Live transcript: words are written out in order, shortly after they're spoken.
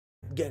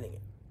getting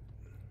it?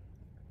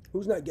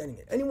 Who's not getting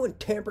it? Anyone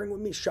tampering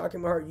with me,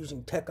 shocking my heart,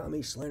 using tech on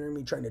me, slandering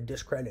me, trying to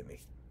discredit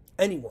me?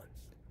 Anyone.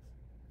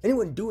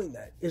 Anyone doing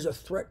that is a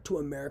threat to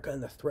America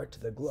and a threat to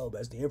the globe,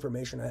 as the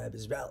information I have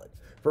is valid.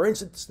 For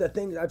instance, the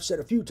thing that I've said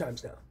a few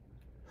times now.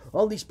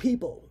 All these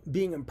people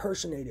being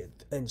impersonated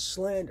and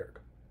slandered,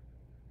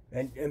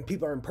 and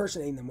people are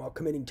impersonating them while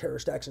committing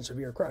terrorist acts and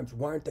severe crimes.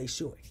 Why aren't they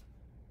suing?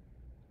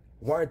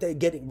 Why aren't they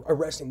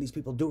arresting these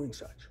people doing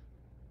such?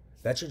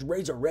 That should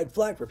raise a red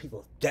flag for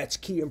people. That's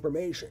key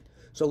information.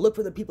 So look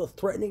for the people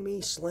threatening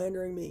me,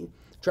 slandering me,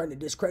 trying to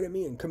discredit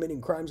me, and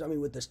committing crimes on me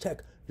with this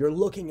tech. You're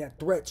looking at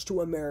threats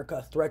to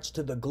America, threats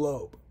to the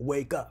globe.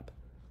 Wake up.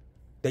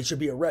 They should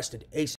be arrested ASAP.